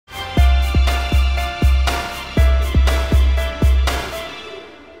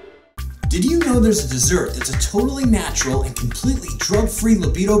Did you know there's a dessert that's a totally natural and completely drug-free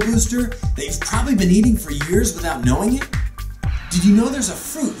libido booster that you've probably been eating for years without knowing it? Did you know there's a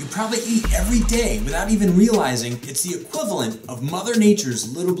fruit you probably eat every day without even realizing it's the equivalent of Mother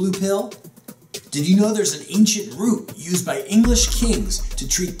Nature's little blue pill? Did you know there's an ancient root used by English kings to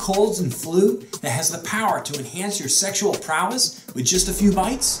treat colds and flu that has the power to enhance your sexual prowess with just a few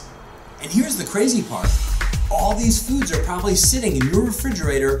bites? And here's the crazy part. All these foods are probably sitting in your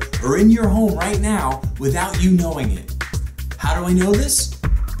refrigerator or in your home right now without you knowing it. How do I know this?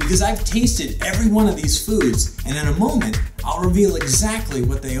 Because I've tasted every one of these foods, and in a moment, I'll reveal exactly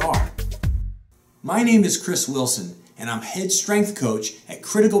what they are. My name is Chris Wilson, and I'm head strength coach at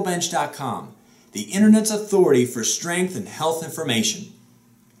criticalbench.com, the internet's authority for strength and health information.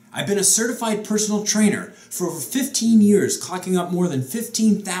 I've been a certified personal trainer for over 15 years, clocking up more than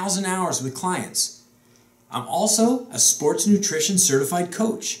 15,000 hours with clients. I'm also a sports nutrition certified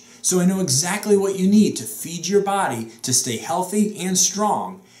coach, so I know exactly what you need to feed your body to stay healthy and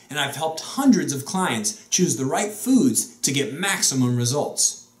strong, and I've helped hundreds of clients choose the right foods to get maximum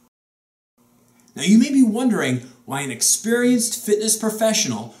results. Now you may be wondering why an experienced fitness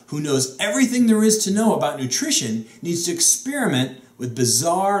professional who knows everything there is to know about nutrition needs to experiment with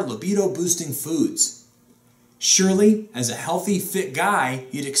bizarre libido-boosting foods. Surely, as a healthy, fit guy,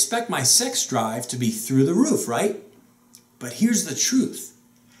 you'd expect my sex drive to be through the roof, right? But here's the truth.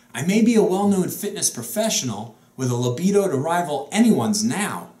 I may be a well-known fitness professional with a libido to rival anyone's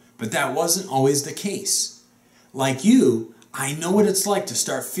now, but that wasn't always the case. Like you, I know what it's like to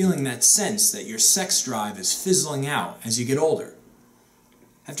start feeling that sense that your sex drive is fizzling out as you get older.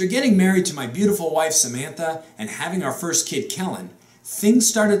 After getting married to my beautiful wife Samantha and having our first kid Kellen, things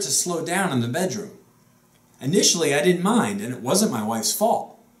started to slow down in the bedroom. Initially, I didn't mind, and it wasn't my wife's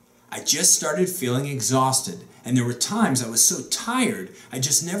fault. I just started feeling exhausted, and there were times I was so tired I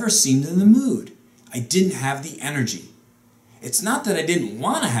just never seemed in the mood. I didn't have the energy. It's not that I didn't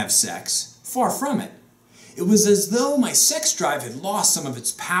want to have sex, far from it. It was as though my sex drive had lost some of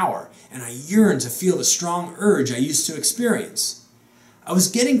its power, and I yearned to feel the strong urge I used to experience. I was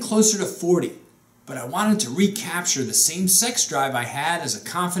getting closer to 40, but I wanted to recapture the same sex drive I had as a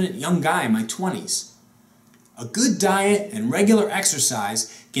confident young guy in my 20s. A good diet and regular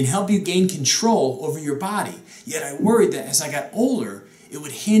exercise can help you gain control over your body, yet I worried that as I got older, it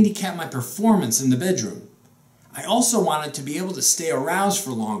would handicap my performance in the bedroom. I also wanted to be able to stay aroused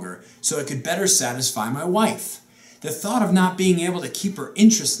for longer so I could better satisfy my wife. The thought of not being able to keep her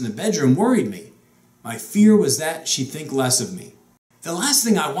interest in the bedroom worried me. My fear was that she'd think less of me. The last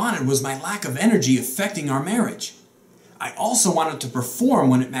thing I wanted was my lack of energy affecting our marriage. I also wanted to perform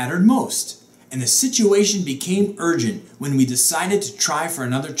when it mattered most. And the situation became urgent when we decided to try for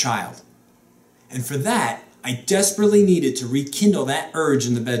another child. And for that, I desperately needed to rekindle that urge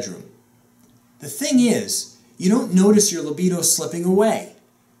in the bedroom. The thing is, you don't notice your libido slipping away.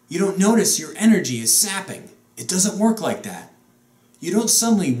 You don't notice your energy is sapping. It doesn't work like that. You don't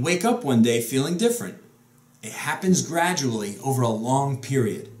suddenly wake up one day feeling different. It happens gradually over a long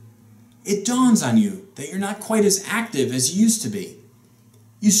period. It dawns on you that you're not quite as active as you used to be.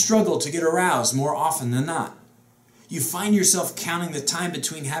 You struggle to get aroused more often than not. You find yourself counting the time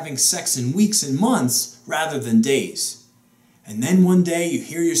between having sex in weeks and months rather than days. And then one day you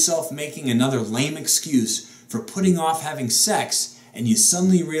hear yourself making another lame excuse for putting off having sex, and you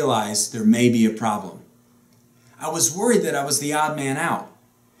suddenly realize there may be a problem. I was worried that I was the odd man out.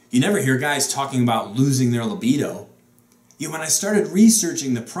 You never hear guys talking about losing their libido. Yet when I started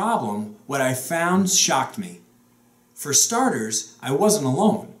researching the problem, what I found shocked me. For starters, I wasn't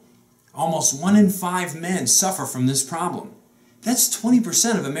alone. Almost 1 in 5 men suffer from this problem. That's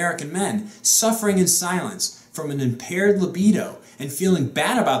 20% of American men suffering in silence from an impaired libido and feeling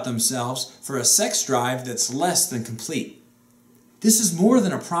bad about themselves for a sex drive that's less than complete. This is more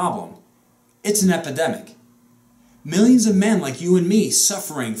than a problem. It's an epidemic. Millions of men like you and me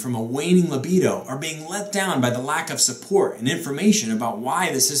suffering from a waning libido are being let down by the lack of support and information about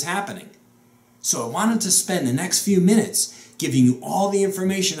why this is happening. So I wanted to spend the next few minutes giving you all the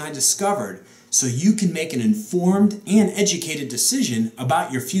information I discovered so you can make an informed and educated decision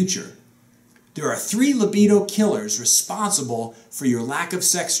about your future. There are 3 libido killers responsible for your lack of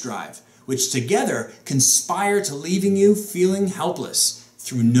sex drive, which together conspire to leaving you feeling helpless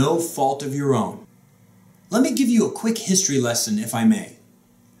through no fault of your own. Let me give you a quick history lesson, if I may.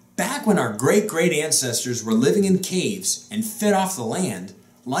 Back when our great-great ancestors were living in caves and fed off the land,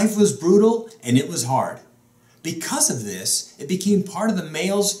 life was brutal and it was hard. Because of this, it became part of the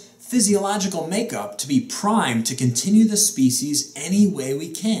male's physiological makeup to be primed to continue the species any way we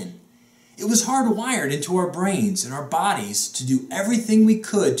can. It was hardwired into our brains and our bodies to do everything we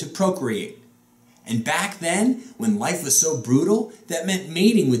could to procreate. And back then, when life was so brutal, that meant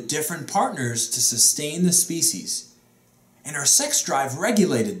mating with different partners to sustain the species. And our sex drive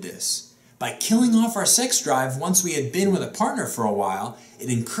regulated this. By killing off our sex drive once we had been with a partner for a while, it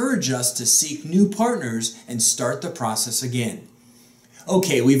encouraged us to seek new partners and start the process again.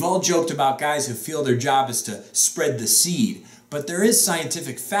 Okay, we've all joked about guys who feel their job is to spread the seed, but there is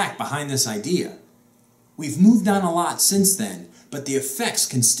scientific fact behind this idea. We've moved on a lot since then, but the effects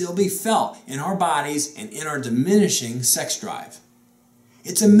can still be felt in our bodies and in our diminishing sex drive.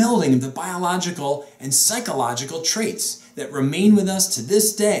 It's a melding of the biological and psychological traits that remain with us to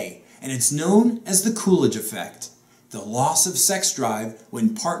this day, and it's known as the Coolidge effect, the loss of sex drive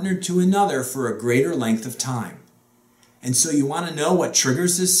when partnered to another for a greater length of time. And so you want to know what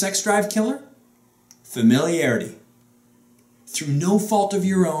triggers this sex drive killer? Familiarity. Through no fault of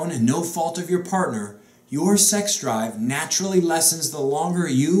your own and no fault of your partner, your sex drive naturally lessens the longer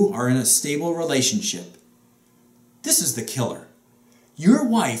you are in a stable relationship. This is the killer. Your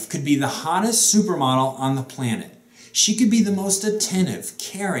wife could be the hottest supermodel on the planet. She could be the most attentive,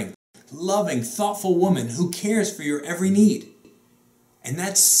 caring, loving, thoughtful woman who cares for your every need. And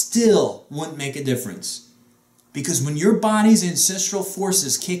that still wouldn't make a difference. Because when your body's ancestral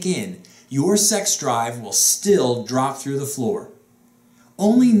forces kick in, your sex drive will still drop through the floor.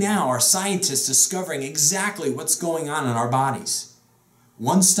 Only now are scientists discovering exactly what's going on in our bodies.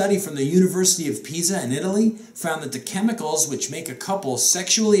 One study from the University of Pisa in Italy found that the chemicals which make a couple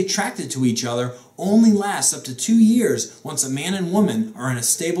sexually attracted to each other only last up to 2 years once a man and woman are in a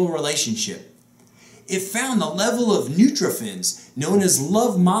stable relationship. It found the level of neutrophins, known as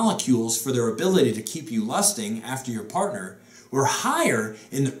love molecules for their ability to keep you lusting after your partner, were higher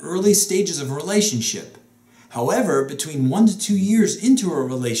in the early stages of a relationship. However, between 1 to 2 years into a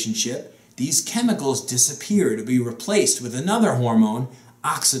relationship, these chemicals disappear to be replaced with another hormone,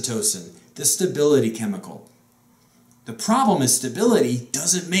 oxytocin, the stability chemical. The problem is stability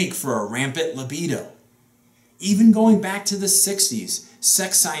doesn't make for a rampant libido. Even going back to the 60s,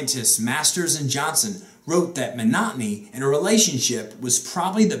 sex scientists Masters and Johnson wrote that monotony in a relationship was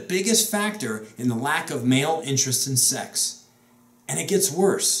probably the biggest factor in the lack of male interest in sex. And it gets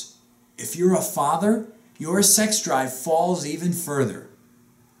worse. If you're a father, your sex drive falls even further.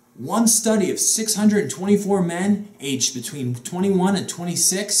 One study of 624 men aged between 21 and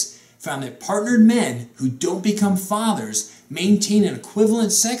 26 found that partnered men who don't become fathers maintain an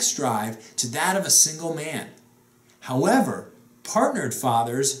equivalent sex drive to that of a single man. However, partnered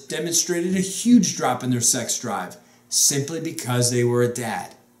fathers demonstrated a huge drop in their sex drive simply because they were a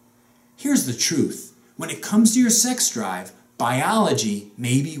dad. Here's the truth. When it comes to your sex drive, biology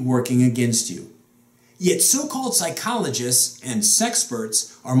may be working against you. Yet so-called psychologists and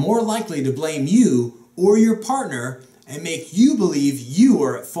sexperts are more likely to blame you or your partner and make you believe you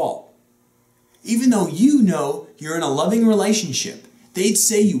are at fault. Even though you know you're in a loving relationship, they'd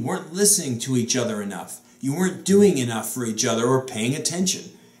say you weren't listening to each other enough, you weren't doing enough for each other or paying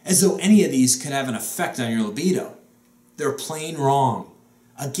attention, as though any of these could have an effect on your libido. They're plain wrong.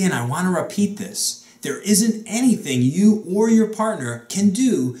 Again, I want to repeat this. There isn't anything you or your partner can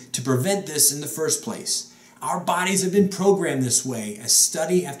do to prevent this in the first place. Our bodies have been programmed this way, as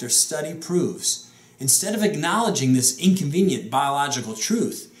study after study proves. Instead of acknowledging this inconvenient biological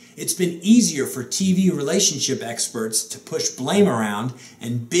truth, it's been easier for TV relationship experts to push blame around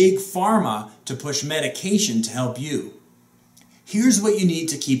and big pharma to push medication to help you. Here's what you need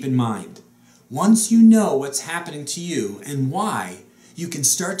to keep in mind. Once you know what's happening to you and why, you can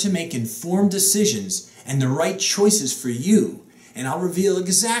start to make informed decisions and the right choices for you, and I'll reveal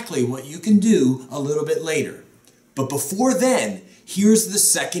exactly what you can do a little bit later. But before then, here's the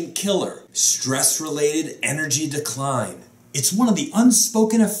second killer, stress-related energy decline. It's one of the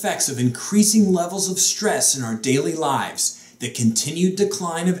unspoken effects of increasing levels of stress in our daily lives, the continued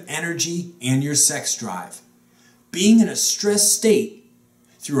decline of energy and your sex drive. Being in a stressed state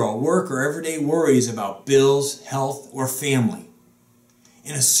through our work or everyday worries about bills, health, or family.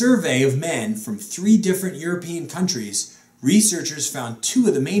 In a survey of men from 3 different European countries, researchers found 2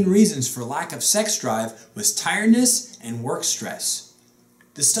 of the main reasons for lack of sex drive was tiredness and work stress.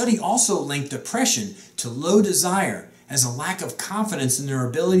 The study also linked depression to low desire, as a lack of confidence in their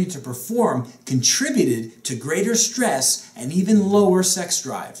ability to perform contributed to greater stress and even lower sex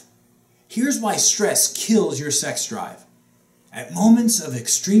drive. Here's why stress kills your sex drive. At moments of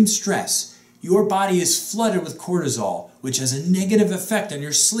extreme stress, your body is flooded with cortisol, which has a negative effect on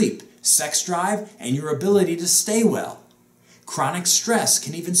your sleep, sex drive, and your ability to stay well. Chronic stress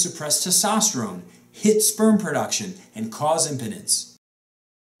can even suppress testosterone, hit sperm production, and cause impotence.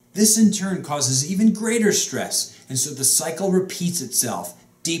 This in turn causes even greater stress, and so the cycle repeats itself,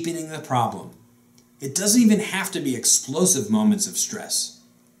 deepening the problem. It doesn't even have to be explosive moments of stress.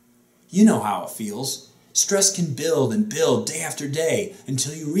 You know how it feels. Stress can build and build day after day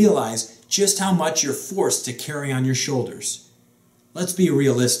until you realize just how much you're forced to carry on your shoulders. Let's be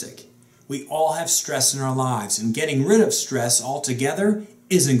realistic. We all have stress in our lives, and getting rid of stress altogether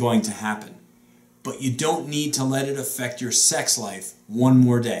isn't going to happen. But you don't need to let it affect your sex life one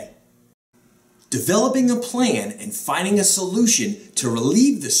more day. Developing a plan and finding a solution to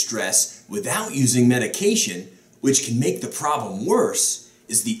relieve the stress without using medication, which can make the problem worse,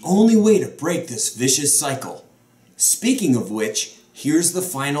 is the only way to break this vicious cycle. Speaking of which, here's the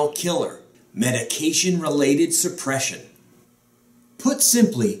final killer: medication-related suppression. Put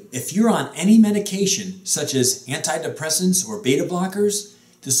simply, if you're on any medication, such as antidepressants or beta blockers,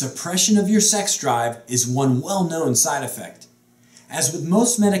 the suppression of your sex drive is one well-known side effect. As with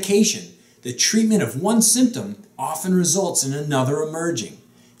most medication, the treatment of one symptom often results in another emerging.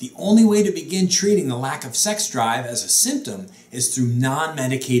 The only way to begin treating the lack of sex drive as a symptom is through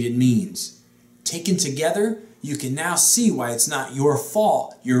non-medicated means. Taken together, you can now see why it's not your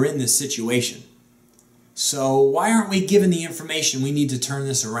fault you're in this situation. So why aren't we given the information we need to turn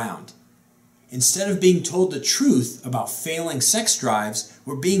this around? Instead of being told the truth about failing sex drives,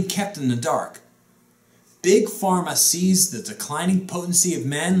 we're being kept in the dark. Big Pharma sees the declining potency of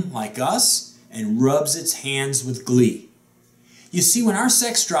men like us and rubs its hands with glee. You see, when our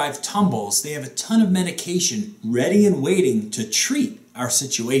sex drive tumbles, they have a ton of medication ready and waiting to treat our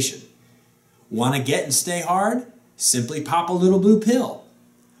situation. Want to get and stay hard? Simply pop a little blue pill.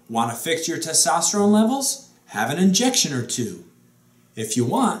 Want to fix your testosterone levels? Have an injection or two. If you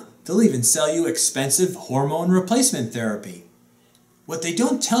want, they'll even sell you expensive hormone replacement therapy. What they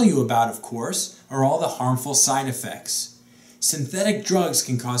don't tell you about, of course, are all the harmful side effects. Synthetic drugs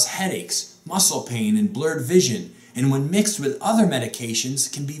can cause headaches, muscle pain, and blurred vision, and when mixed with other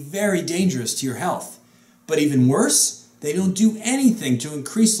medications can be very dangerous to your health. But even worse, they don't do anything to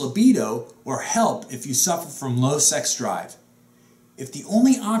increase libido or help if you suffer from low sex drive. If the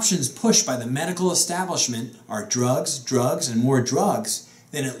only options pushed by the medical establishment are drugs, drugs, and more drugs,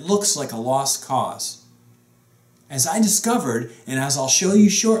 then it looks like a lost cause. As I discovered, and as I'll show you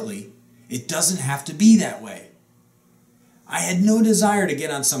shortly, it doesn't have to be that way. I had no desire to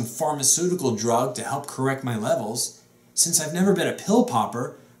get on some pharmaceutical drug to help correct my levels. Since I've never been a pill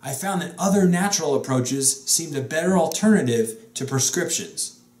popper, I found that other natural approaches seemed a better alternative to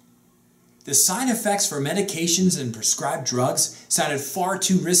prescriptions. The side effects for medications and prescribed drugs sounded far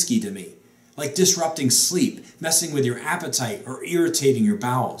too risky to me, like disrupting sleep, messing with your appetite, or irritating your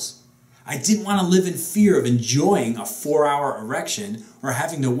bowels. I didn't want to live in fear of enjoying a 4-hour erection or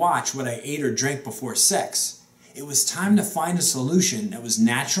having to watch what I ate or drank before sex. It was time to find a solution that was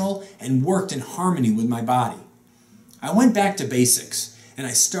natural and worked in harmony with my body. I went back to basics, and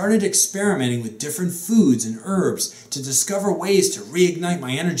I started experimenting with different foods and herbs to discover ways to reignite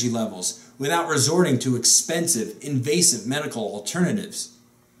my energy levels without resorting to expensive, invasive medical alternatives.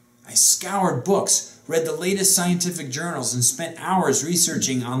 I scoured books, read the latest scientific journals, and spent hours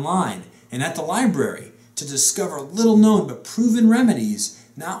researching online and at the library to discover little-known but proven remedies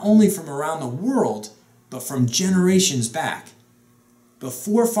not only from around the world, but from generations back.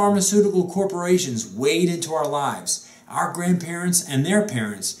 Before pharmaceutical corporations weighed into our lives, our grandparents and their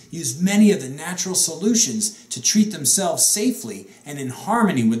parents used many of the natural solutions to treat themselves safely and in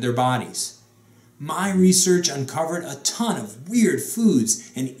harmony with their bodies. My research uncovered a ton of weird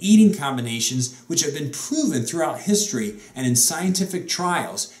foods and eating combinations which have been proven throughout history and in scientific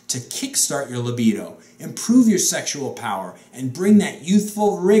trials to kickstart your libido, improve your sexual power, and bring that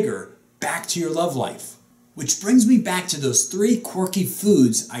youthful rigor back to your love life. Which brings me back to those 3 quirky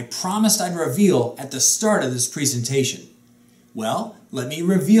foods I promised I'd reveal at the start of this presentation. Well, let me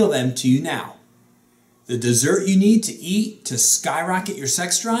reveal them to you now. The dessert you need to eat to skyrocket your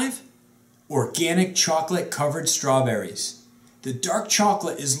sex drive? Organic chocolate-covered strawberries. The dark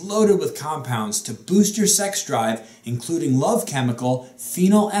chocolate is loaded with compounds to boost your sex drive, including love chemical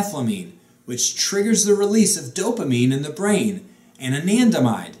phenylethylamine, which triggers the release of dopamine in the brain, and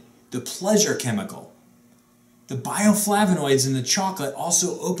anandamide, the pleasure chemical. The bioflavonoids in the chocolate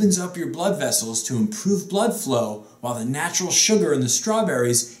also opens up your blood vessels to improve blood flow, while the natural sugar in the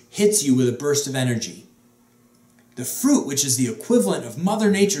strawberries hits you with a burst of energy. The fruit, which is the equivalent of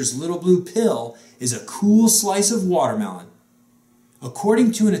Mother Nature's little blue pill, is a cool slice of watermelon.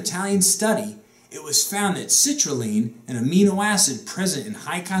 According to an Italian study, it was found that citrulline, an amino acid present in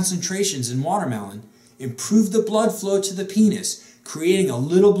high concentrations in watermelon, improved the blood flow to the penis, creating a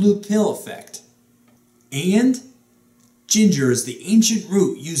little blue pill effect. And Ginger is the ancient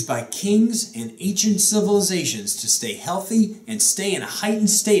root used by kings and ancient civilizations to stay healthy and stay in a heightened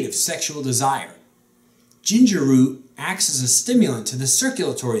state of sexual desire. Ginger root acts as a stimulant to the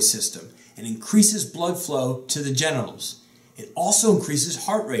circulatory system and increases blood flow to the genitals. It also increases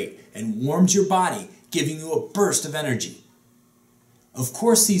heart rate and warms your body, giving you a burst of energy. Of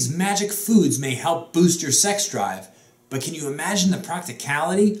course, these magic foods may help boost your sex drive, but can you imagine the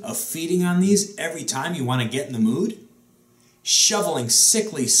practicality of feeding on these every time you want to get in the mood? Shoveling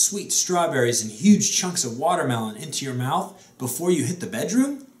sickly sweet strawberries and huge chunks of watermelon into your mouth before you hit the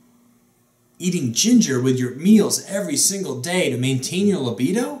bedroom? Eating ginger with your meals every single day to maintain your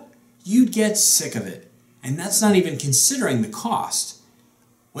libido? You'd get sick of it. And that's not even considering the cost.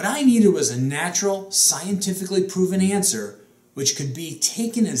 What I needed was a natural, scientifically proven answer which could be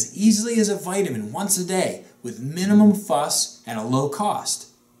taken as easily as a vitamin once a day with minimum fuss at a low cost.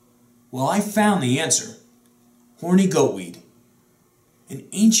 Well, I found the answer. Horny goatweed. An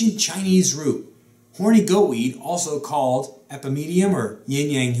ancient Chinese root. Horny goatweed, also called epimedium or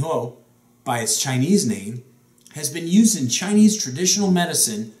yin-yang huo by its Chinese name, has been used in Chinese traditional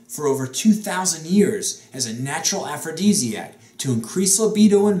medicine for over 2,000 years as a natural aphrodisiac to increase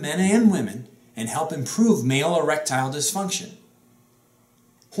libido in men and women and help improve male erectile dysfunction.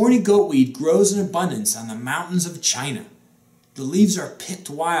 Horny goatweed grows in abundance on the mountains of China. The leaves are picked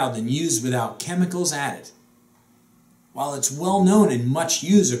wild and used without chemicals added. While it's well known and much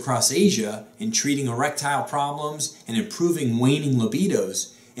used across Asia in treating erectile problems and improving waning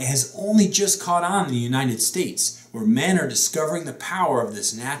libidos, it has only just caught on in the United States, where men are discovering the power of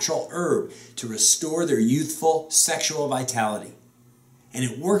this natural herb to restore their youthful sexual vitality. And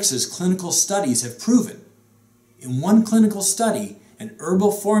it works as clinical studies have proven. In one clinical study, an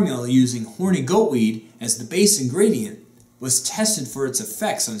herbal formula using horny goatweed as the base ingredient was tested for its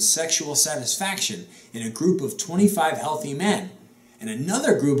effects on sexual satisfaction in a group of 25 healthy men and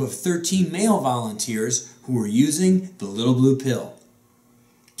another group of 13 male volunteers who were using the little blue pill.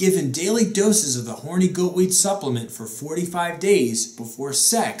 Given daily doses of the horny goatweed supplement for 45 days before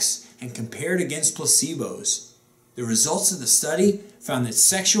sex and compared against placebos, the results of the study found that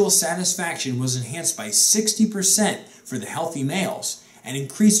sexual satisfaction was enhanced by 60% for the healthy males and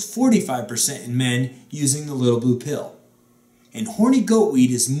increased 45% in men using the little blue pill. And horny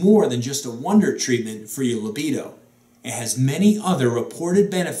goatweed is more than just a wonder treatment for your libido. It has many other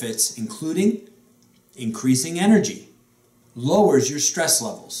reported benefits, including increasing energy, lowers your stress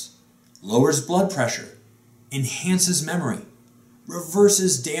levels, lowers blood pressure, enhances memory,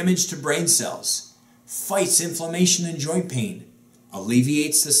 reverses damage to brain cells, fights inflammation and joint pain,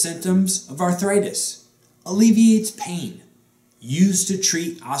 alleviates the symptoms of arthritis, alleviates pain, used to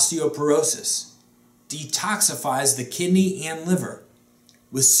treat osteoporosis, detoxifies the kidney and liver.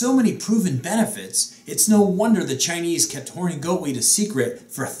 With so many proven benefits, it's no wonder the Chinese kept horny goatweed a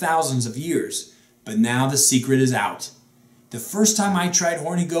secret for thousands of years. But now the secret is out. The first time I tried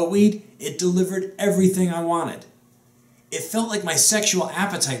horny goatweed, it delivered everything I wanted. It felt like my sexual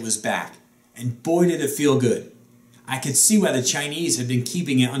appetite was back, and boy did it feel good. I could see why the Chinese had been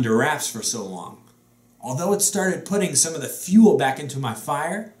keeping it under wraps for so long. Although it started putting some of the fuel back into my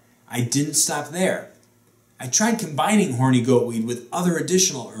fire, I didn't stop there. I tried combining horny goatweed with other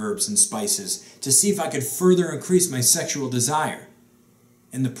additional herbs and spices to see if I could further increase my sexual desire.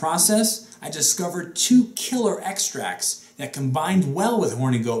 In the process, I discovered 2 killer extracts that combined well with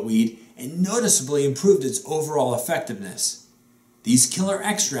horny goatweed and noticeably improved its overall effectiveness. These killer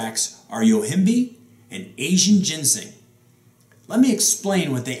extracts are yohimbe and Asian ginseng. Let me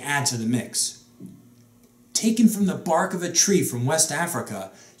explain what they add to the mix. Taken from the bark of a tree from West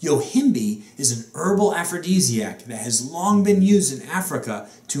Africa, yohimbe is an herbal aphrodisiac that has long been used in Africa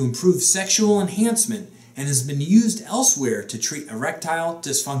to improve sexual enhancement and has been used elsewhere to treat erectile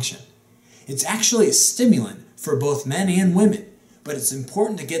dysfunction. It's actually a stimulant for both men and women, but it's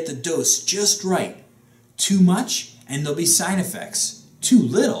important to get the dose just right. Too much, and there'll be side effects. Too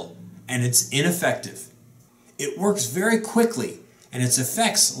little, and it's ineffective. It works very quickly, and its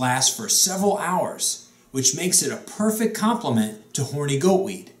effects last for several hours, which makes it a perfect complement to horny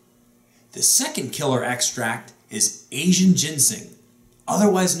goatweed. The second killer extract is Asian ginseng,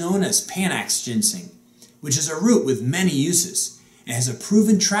 otherwise known as Panax ginseng, which is a root with many uses. It has a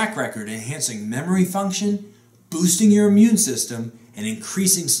proven track record enhancing memory function, boosting your immune system, and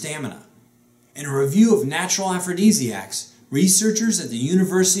increasing stamina. In a review of natural aphrodisiacs, researchers at the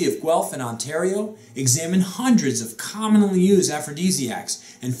University of Guelph in Ontario examined hundreds of commonly used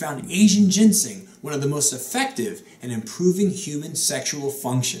aphrodisiacs and found Asian ginseng one of the most effective in improving human sexual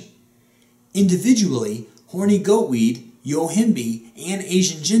function. Individually, horny goatweed, yohimbe, and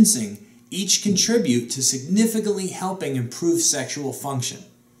Asian ginseng Each contribute to significantly helping improve sexual function.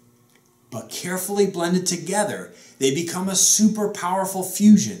 But carefully blended together, they become a super powerful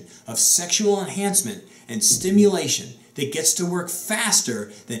fusion of sexual enhancement and stimulation that gets to work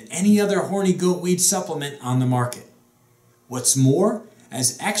faster than any other horny goat weed supplement on the market. What's more,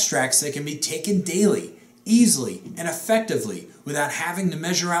 as extracts that can be taken daily, easily, and effectively without having to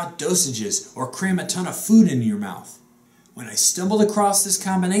measure out dosages or cram a ton of food into your mouth. When I stumbled across this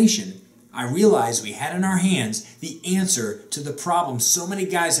combination, I realized we had in our hands the answer to the problem so many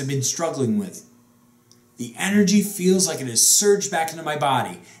guys have been struggling with. The energy feels like it has surged back into my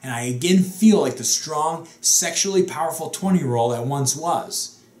body, and I again feel like the strong, sexually powerful 20-year-old I once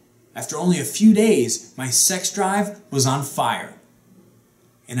was. After only a few days, my sex drive was on fire.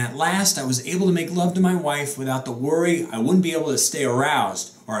 And at last, I was able to make love to my wife without the worry I wouldn't be able to stay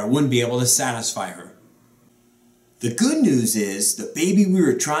aroused or I wouldn't be able to satisfy her. The good news is, the baby we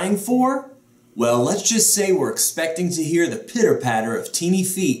were trying for, well, let's just say we're expecting to hear the pitter-patter of teeny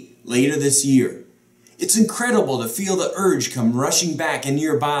feet later this year. It's incredible to feel the urge come rushing back into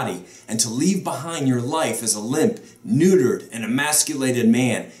your body and to leave behind your life as a limp, neutered, and emasculated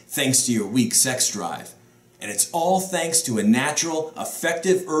man thanks to your weak sex drive. And it's all thanks to a natural,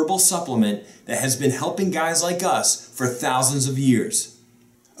 effective herbal supplement that has been helping guys like us for thousands of years.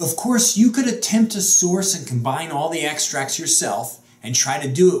 Of course, you could attempt to source and combine all the extracts yourself and try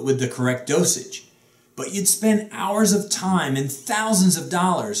to do it with the correct dosage. But you'd spend hours of time and thousands of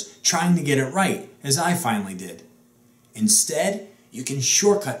dollars trying to get it right, as I finally did. Instead, you can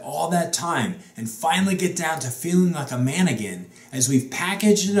shortcut all that time and finally get down to feeling like a man again as we've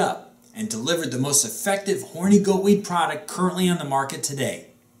packaged it up and delivered the most effective horny goatweed product currently on the market today.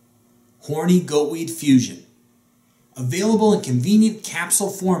 Horny Goatweed Fusion. Available in convenient capsule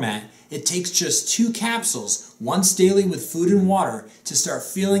format, it takes just 2 capsules once daily with food and water to start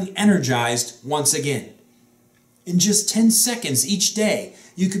feeling energized once again. In just 10 seconds each day,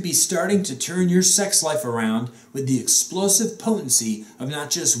 you could be starting to turn your sex life around with the explosive potency of not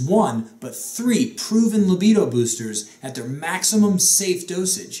just 1, but 3 proven libido boosters at their maximum safe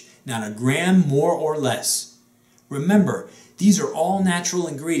dosage, not a gram more or less. Remember, these are all natural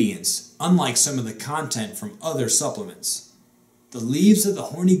ingredients, unlike some of the content from other supplements. The leaves of the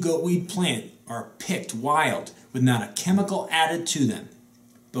horny goatweed plant are picked wild with not a chemical added to them,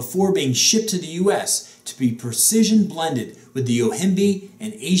 before being shipped to the US to be precision blended with the yohimbe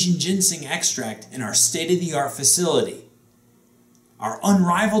and Asian ginseng extract in our state-of-the-art facility. Our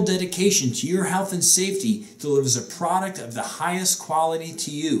unrivaled dedication to your health and safety delivers a product of the highest quality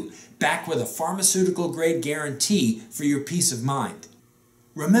to you, backed with a pharmaceutical-grade guarantee for your peace of mind.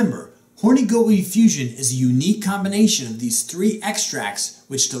 Remember, Horny Goatweed Fusion is a unique combination of these 3 extracts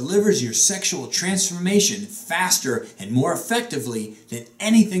which delivers your sexual transformation faster and more effectively than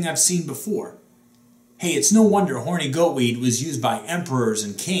anything I've seen before. Hey, it's no wonder horny goatweed was used by emperors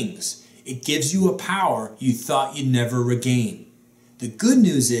and kings. It gives you a power you thought you'd never regain. The good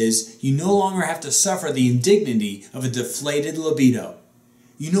news is you no longer have to suffer the indignity of a deflated libido.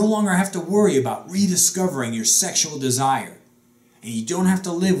 You no longer have to worry about rediscovering your sexual desire. And you don't have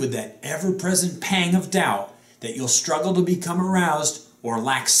to live with that ever-present pang of doubt that you'll struggle to become aroused or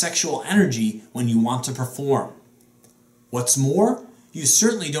lack sexual energy when you want to perform. What's more, you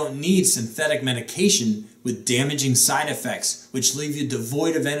certainly don't need synthetic medication with damaging side effects which leave you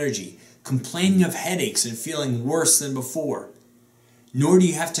devoid of energy, complaining of headaches and feeling worse than before. Nor do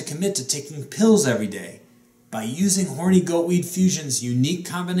you have to commit to taking pills every day. By using Horny Goatweed Fusion's unique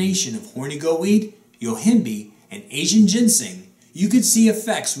combination of horny goatweed, yohimbe, and Asian ginseng, you could see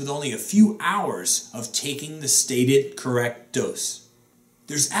effects with only a few hours of taking the stated correct dose.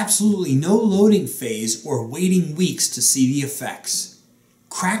 There's absolutely no loading phase or waiting weeks to see the effects.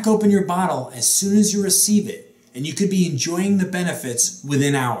 Crack open your bottle as soon as you receive it, and you could be enjoying the benefits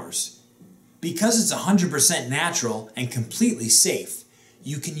within hours. Because it's 100% natural and completely safe,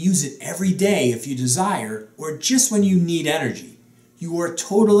 you can use it every day if you desire, or just when you need energy. You are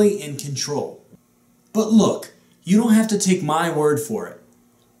totally in control. But look, you don't have to take my word for it.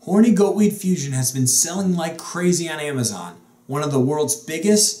 Horny Goatweed Fusion has been selling like crazy on Amazon, one of the world's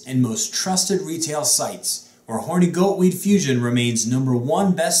biggest and most trusted retail sites, where Horny Goatweed Fusion remains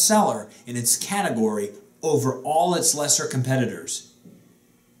 #1 bestseller in its category over all its lesser competitors.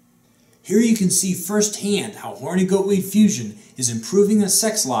 Here you can see firsthand how Horny Goatweed Fusion is improving the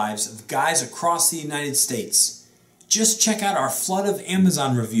sex lives of guys across the United States. Just check out our flood of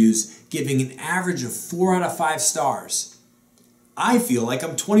Amazon reviews giving an average of 4 out of 5 stars. I feel like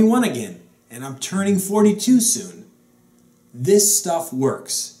I'm 21 again, and I'm turning 42 soon. This stuff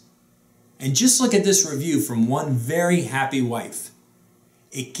works. And just look at this review from one very happy wife.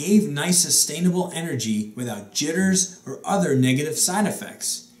 It gave nice sustainable energy without jitters or other negative side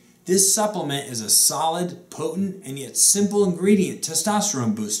effects. This supplement is a solid, potent, and yet simple ingredient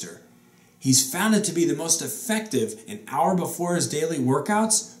testosterone booster. He's found it to be the most effective an hour before his daily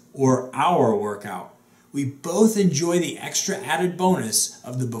workouts or our workout. We both enjoy the extra added bonus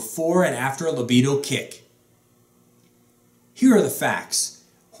of the before and after libido kick. Here are the facts.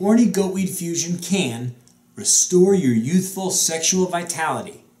 Horny Goatweed Fusion can restore your youthful sexual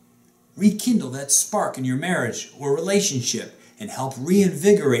vitality, rekindle that spark in your marriage or relationship, and help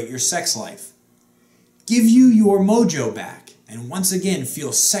reinvigorate your sex life, give you your mojo back and once again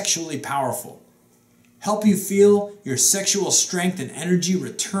feel sexually powerful, help you feel your sexual strength and energy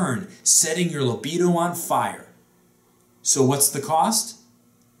return, setting your libido on fire. So what's the cost?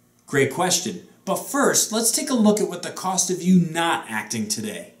 Great question. But first, let's take a look at what the cost of you not acting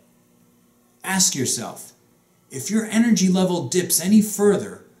today. Ask yourself, if your energy level dips any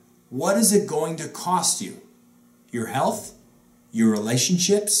further, what is it going to cost you? Your health? Your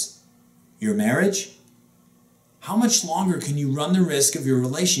relationships? Your marriage? How much longer can you run the risk of your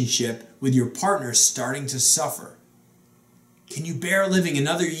relationship with your partner starting to suffer? Can you bear living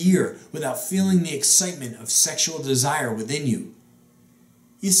another year without feeling the excitement of sexual desire within you?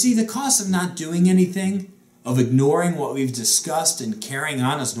 You see, the cost of not doing anything, of ignoring what we've discussed and carrying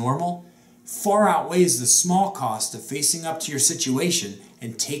on as normal, far outweighs the small cost of facing up to your situation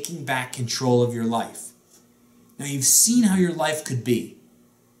and taking back control of your life. Now, you've seen how your life could be.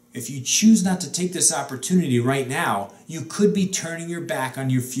 If you choose not to take this opportunity right now, you could be turning your back on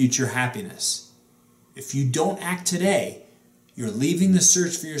your future happiness. If you don't act today, you're leaving the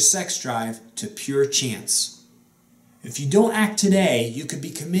search for your sex drive to pure chance. If you don't act today, you could be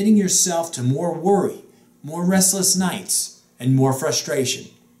committing yourself to more worry, more restless nights, and more frustration.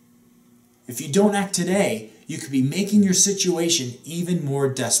 If you don't act today, you could be making your situation even more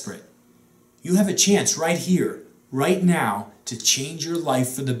desperate. You have a chance right here, right now, to change your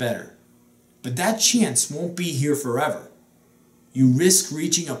life for the better. But that chance won't be here forever. You risk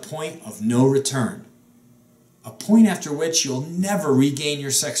reaching a point of no return. A point after which you'll never regain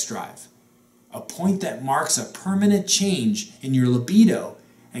your sex drive. A point that marks a permanent change in your libido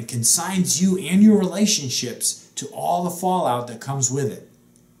and consigns you and your relationships to all the fallout that comes with it.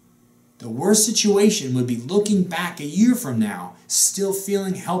 The worst situation would be looking back a year from now, still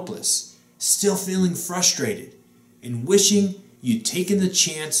feeling helpless, still feeling frustrated, and wishing you'd taken the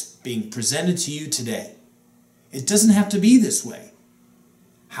chance being presented to you today. It doesn't have to be this way.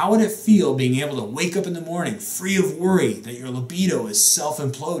 How would it feel being able to wake up in the morning free of worry that your libido is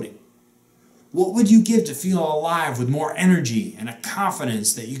self-imploding? What would you give to feel alive with more energy and a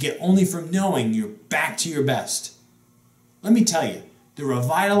confidence that you get only from knowing you're back to your best? Let me tell you, the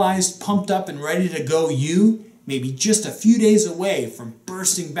revitalized, pumped up, and ready to go you may be just a few days away from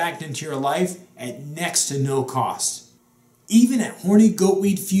bursting back into your life at next to no cost. Even at Horny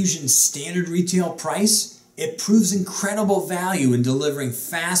Goatweed Fusion's standard retail price, it proves incredible value in delivering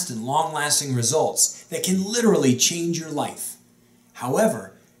fast and long-lasting results that can literally change your life.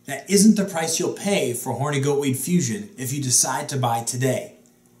 However, that isn't the price you'll pay for Horny Goatweed Fusion if you decide to buy today.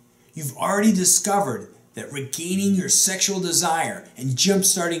 You've already discovered that regaining your sexual desire and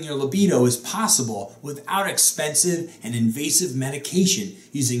jump-starting your libido is possible without expensive and invasive medication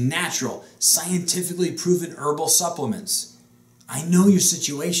using natural, scientifically proven herbal supplements. I know your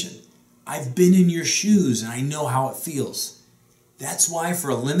situation. I've been in your shoes and I know how it feels. That's why for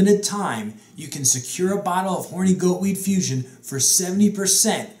a limited time, you can secure a bottle of Horny Goatweed Fusion for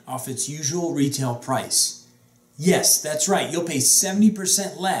 70% off its usual retail price. Yes, that's right, you'll pay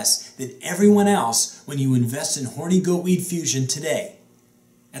 70% less than everyone else when you invest in Horny Goatweed Fusion today.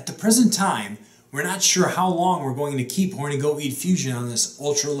 At the present time, we're not sure how long we're going to keep Horny Goatweed Fusion on this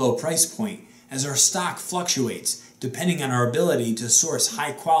ultra-low price point, as our stock fluctuates depending on our ability to source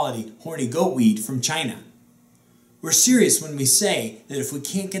high-quality horny goatweed from China. We're serious when we say that if we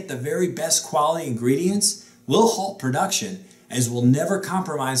can't get the very best quality ingredients, we'll halt production, as we'll never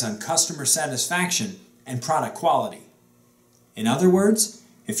compromise on customer satisfaction and product quality. In other words,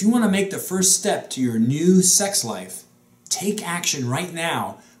 if you want to make the first step to your new sex life, take action right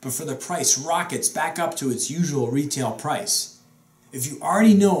now before the price rockets back up to its usual retail price. If you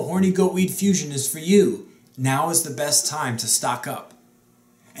already know Horny Goatweed Fusion is for you, now is the best time to stock up.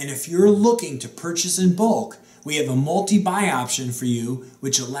 And if you're looking to purchase in bulk, we have a multi-buy option for you,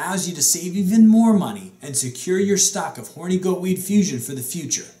 which allows you to save even more money and secure your stock of Horny Goatweed Fusion for the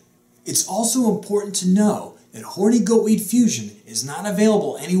future. It's also important to know that Horny Goatweed Fusion is not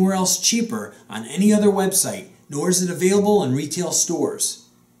available anywhere else cheaper on any other website, nor is it available in retail stores.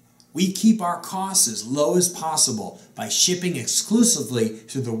 We keep our costs as low as possible by shipping exclusively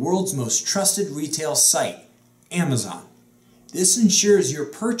through the world's most trusted retail site, Amazon. This ensures your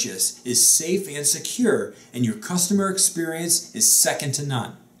purchase is safe and secure, and your customer experience is second to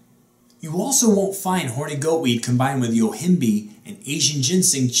none. You also won't find horny goatweed combined with yohimbe and Asian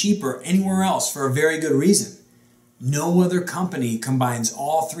ginseng cheaper anywhere else for a very good reason. No other company combines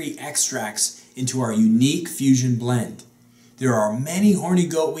all three extracts into our unique fusion blend. There are many horny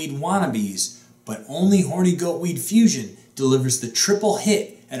goatweed wannabes, but only horny goatweed fusion delivers the triple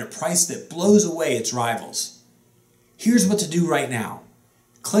hit at a price that blows away its rivals. Here's what to do right now.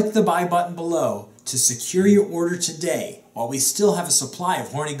 Click the buy button below to secure your order today while we still have a supply of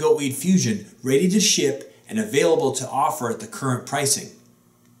horny goatweed fusion ready to ship and available to offer at the current pricing.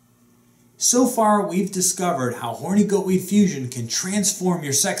 So far, we've discovered how horny goatweed fusion can transform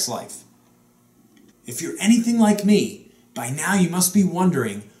your sex life. If you're anything like me, by now you must be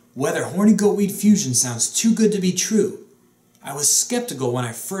wondering whether horny goatweed fusion sounds too good to be true. I was skeptical when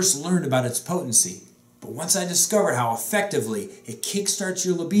I first learned about its potency, but once I discovered how effectively it kickstarts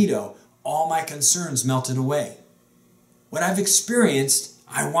your libido, all my concerns melted away. What I've experienced,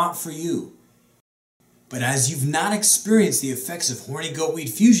 I want for you. But as you've not experienced the effects of horny goatweed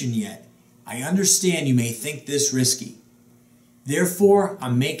fusion yet, I understand you may think this risky. Therefore,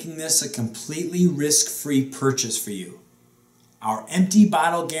 I'm making this a completely risk-free purchase for you. Our empty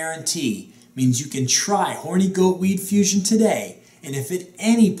bottle guarantee means you can try horny goatweed fusion today, and if at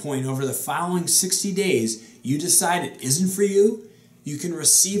any point over the following 60 days you decide it isn't for you, you can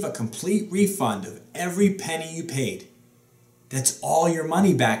receive a complete refund of every penny you paid. That's all your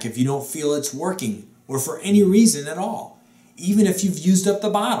money back if you don't feel it's working or for any reason at all, even if you've used up the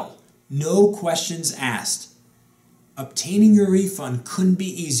bottle. No questions asked. Obtaining your refund couldn't be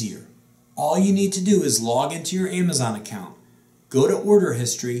easier. All you need to do is log into your Amazon account, go to order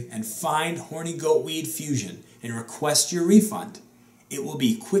history and find horny goatweed fusion and request your refund. It will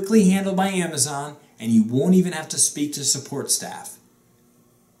be quickly handled by Amazon and you won't even have to speak to support staff.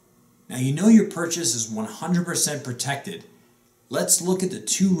 Now you know your purchase is 100% protected. Let's look at the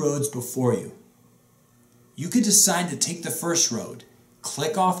two roads before you. You could decide to take the first road,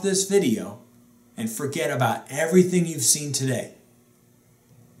 click off this video, and forget about everything you've seen today.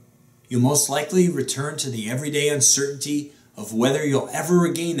 You'll most likely return to the everyday uncertainty of whether you'll ever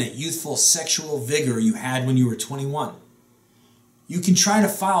regain that youthful sexual vigor you had when you were 21. You can try to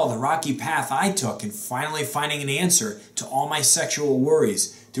follow the rocky path I took in finally finding an answer to all my sexual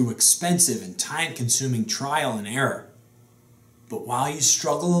worries through expensive and time-consuming trial and error. But while you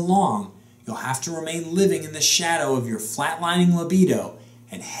struggle along, you'll have to remain living in the shadow of your flatlining libido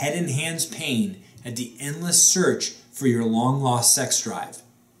and head and hands pain at the endless search for your long-lost sex drive.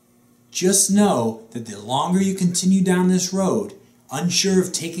 Just know that the longer you continue down this road, unsure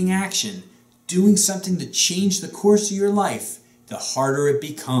of taking action, doing something to change the course of your life, the harder it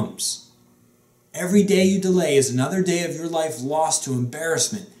becomes. Every day you delay is another day of your life lost to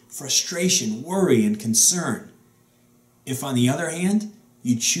embarrassment, frustration, worry, and concern. If, on the other hand,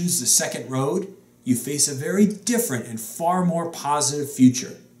 you choose the second road, you face a very different and far more positive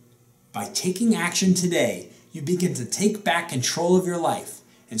future. By taking action today, you begin to take back control of your life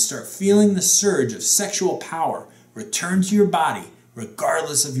and start feeling the surge of sexual power return to your body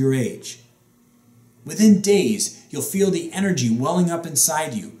regardless of your age. Within days, you'll feel the energy welling up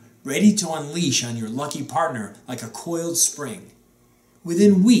inside you, ready to unleash on your lucky partner like a coiled spring.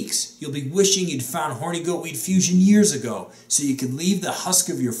 Within weeks, you'll be wishing you'd found horny goatweed fusion years ago so you could leave the husk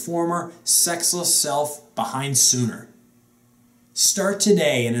of your former sexless self behind sooner. Start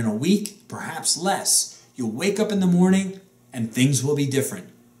today, and in a week, perhaps less, you'll wake up in the morning and things will be different.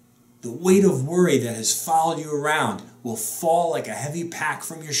 The weight of worry that has followed you around will fall like a heavy pack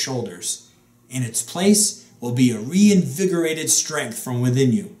from your shoulders. In its place will be a reinvigorated strength from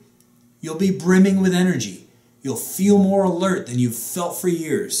within you. You'll be brimming with energy. You'll feel more alert than you've felt for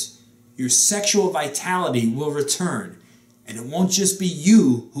years. Your sexual vitality will return, and it won't just be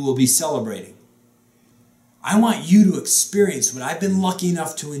you who will be celebrating. I want you to experience what I've been lucky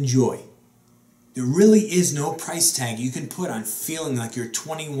enough to enjoy. There really is no price tag you can put on feeling like your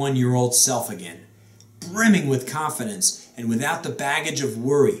 21-year-old self again, brimming with confidence and without the baggage of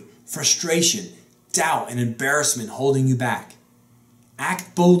worry, frustration, doubt, and embarrassment holding you back.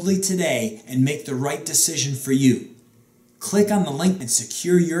 Act boldly today and make the right decision for you. Click on the link and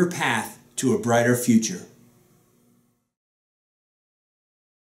secure your path to a brighter future.